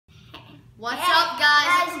What's up, guys?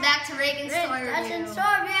 Welcome back to Reagan's Story Review.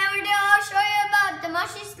 I'll show you about the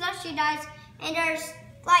Mushy Slushie guys, and there's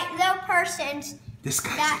like little persons. This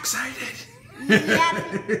guy's excited.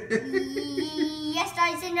 Yes,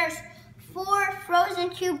 guys, and there's 4 frozen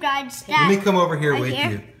cube guides. Let me come over here with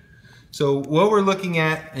you. So what we're looking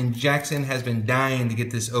at, and Jackson has been dying to get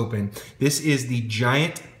this open. This is the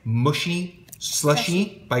giant Mushy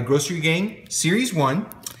Slushie by Grossery Gang, Series 1,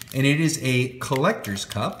 and it is a collector's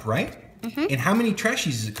cup, right? Mm-hmm. And how many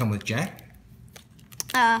trashies does it come with, Jack?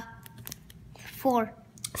 4.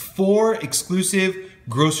 4 exclusive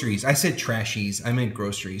groceries. I said trashies. I meant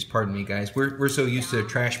groceries. Pardon me, guys. We're so used to a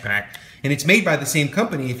trash pack. And it's made by the same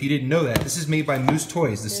company, if you didn't know that. This is made by Moose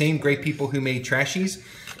Toys, the same great people who made trashies.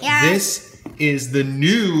 Yeah. This is the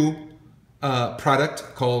new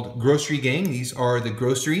product called Grossery Gang. These are the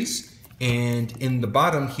groceries. And in the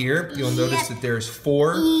bottom here, you'll notice that there's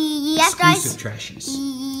 4 exclusive trashies.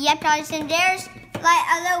 Yep, guys. And there's like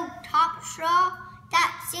a little top straw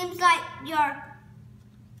that seems like your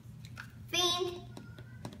thing,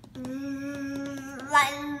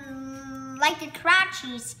 like the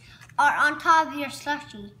trashies are on top of your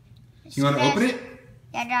slushie. You want to open it?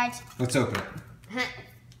 Yeah, guys. Let's open it.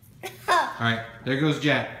 All right, there goes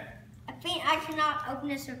Jack. I think I cannot open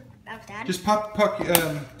this without that. Just pop,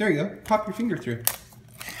 there you go. Pop your finger through.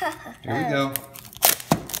 There we go.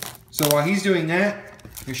 So while he's doing that,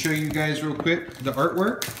 let me show you guys real quick the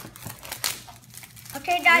artwork.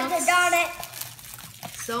 Okay, guys, I got it.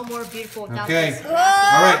 So more beautiful without Okay. this. All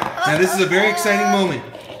right. Now this is a very exciting moment.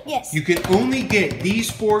 Yes. You can only get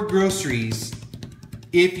these 4 groceries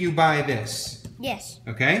if you buy this. Yes.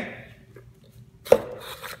 Okay?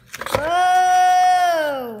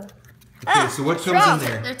 Whoa. Okay, so what comes in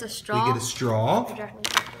there? There's a straw. We get a straw.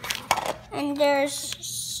 And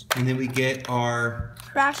there's... And then we get our...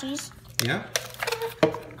 trashies. Yeah.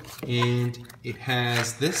 And it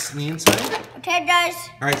has this on the inside. Okay, guys.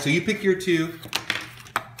 All right, so you pick your 2.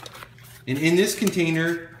 And in this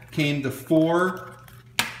container came the 4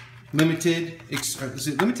 limited... is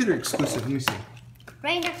it limited or exclusive? Let me see.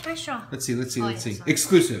 Right next to my straw. Let's see.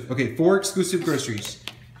 Exclusive. Okay, 4 exclusive groceries.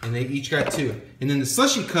 And they each got 2. And then the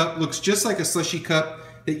slushie cup looks just like a slushie cup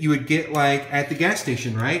that you would get like at the gas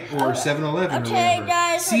station, right? Or 7-Eleven or whatever. Okay,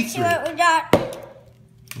 guys, let's see what we got.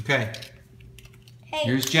 Okay. Hey.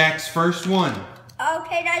 Here's Jack's first one.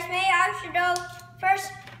 Okay, guys, maybe I should go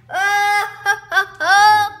first.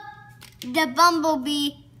 The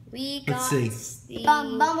bumblebee. We Let's got see. the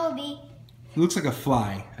Bumblebee. It looks like a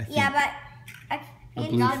fly, I think. Yeah, but a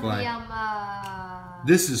blue fly.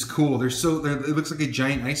 This is cool. It looks like a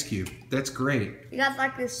giant ice cube. That's great. We got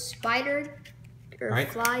like this spider or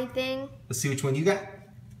fly thing. Let's see which one you got.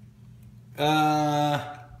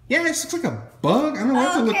 Yeah, this looks like a bug. I don't know. I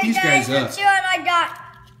have to look these guys up. Let's see what I got.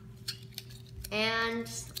 And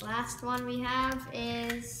last one we have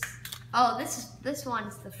is this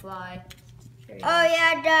one's the fly. Oh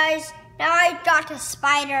yeah, guys. Now I got a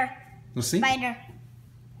spider. We'll see. Spider.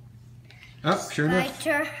 Oh, sure enough.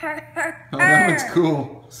 Spider. Oh, that one's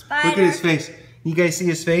cool. Spider. Look at his face. You guys see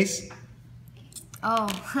his face? Oh.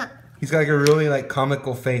 He's got like a really like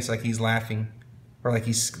comical face, like he's laughing. Or like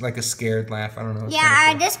he's like a scared laugh. I don't know.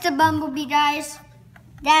 Yeah, this the bumblebee, guys.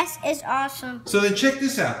 That is awesome. So then check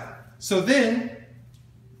this out. So then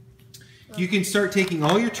you can start taking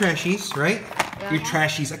all your trashies, right? Yeah. Your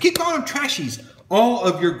trashies. I keep calling them trashies. All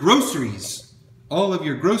of your groceries. All of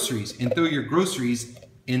your groceries. And throw your groceries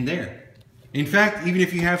in there. In fact, even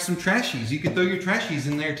if you have some trashies, you can throw your trashies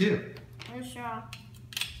in there too. Straw.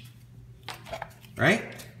 Right?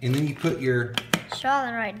 And then you put your... straw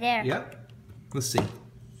right there. Yep. Let's see.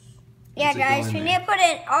 Yeah, guys, we need to put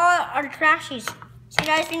in all our trashies. So,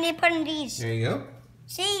 guys, we need to put in these. There you go.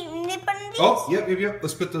 See, we need to put in these. Oh, yep.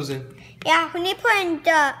 Let's put those in. Yeah, we need to put in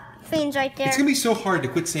the things right there. It's going to be so hard to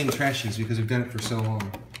quit saying trashies because we've done it for so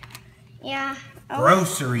long. Yeah. Oh.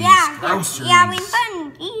 Groceries. Yeah, groceries. Yeah, we put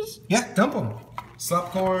in these. Yeah, dump them.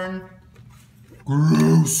 Slopcorn.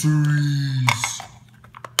 Groceries.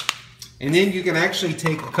 And then you can actually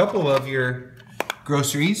take a couple of your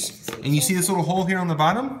groceries, and you see this little hole here on the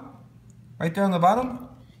bottom? Right there on the bottom?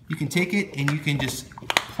 You can take it and you can just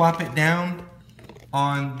plop it down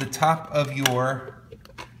on the top of your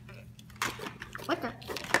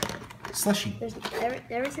slushie.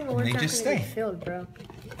 Every single one's not going to be filled, bro.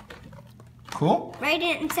 Cool? Right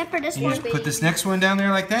in, except for this and one. You just put this next one down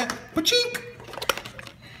there like that. Pachink!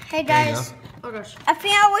 Hey guys. Oh gosh. I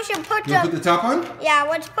think we should put put the top on? Yeah,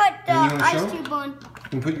 let's put the ice cube on.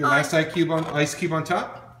 You put your last ice cube on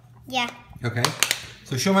top? Yeah. Okay.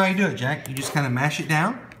 So show me how you do it, Jack. You just kind of mash it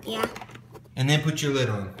down. Yeah. And then put your lid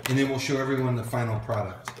on. And then we'll show everyone the final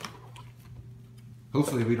product.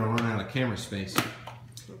 Hopefully we don't run out of camera space.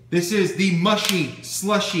 This is the Mushy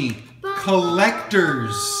Slushie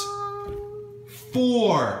Collectors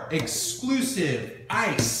 4 exclusive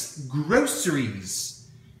ice groceries.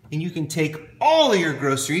 And you can take all of your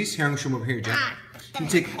groceries. Here, I'm going to show them over here, Jack. You can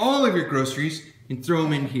take all of your groceries and throw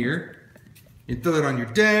them in here. And throw it on your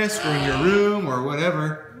desk or in your room or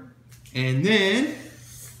whatever. And then,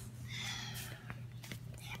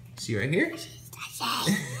 see right here?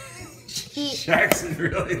 Jackson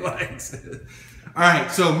really likes it.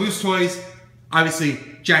 Alright, so Moose Toys, obviously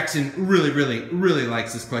Jackson really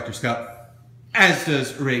likes this collector's cup, as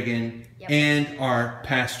does Reagan and our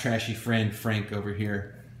past trashy friend Frank over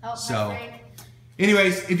here. Oh, so, Frank.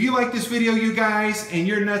 anyways, if you like this video, you guys, and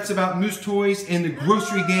you're nuts about Moose Toys and the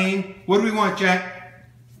grocery game, what do we want, Jack?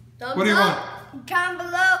 What do you want? Comment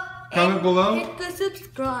below. Comment below. Hit the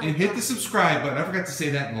subscribe. And hit the subscribe button. I forgot to say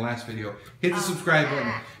that in the last video. Hit the subscribe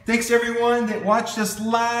button. Thanks to everyone that watched us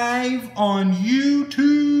live on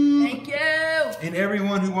YouTube. Thank you. And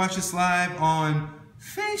everyone who watched us live on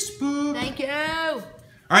Facebook. Thank you. All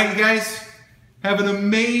right, you guys. Have an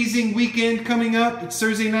amazing weekend coming up. It's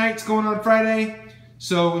Thursday night. It's going on Friday.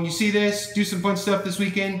 So when you see this, do some fun stuff this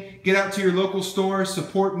weekend. Get out to your local store,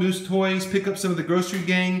 support Moose Toys, pick up some of the grocery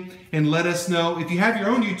gang, and let us know. If you have your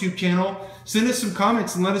own YouTube channel, send us some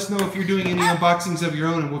comments and let us know if you're doing any unboxings of your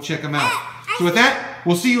own, and we'll check them out. So with that,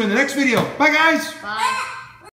 we'll see you in the next video. Bye, guys. Bye.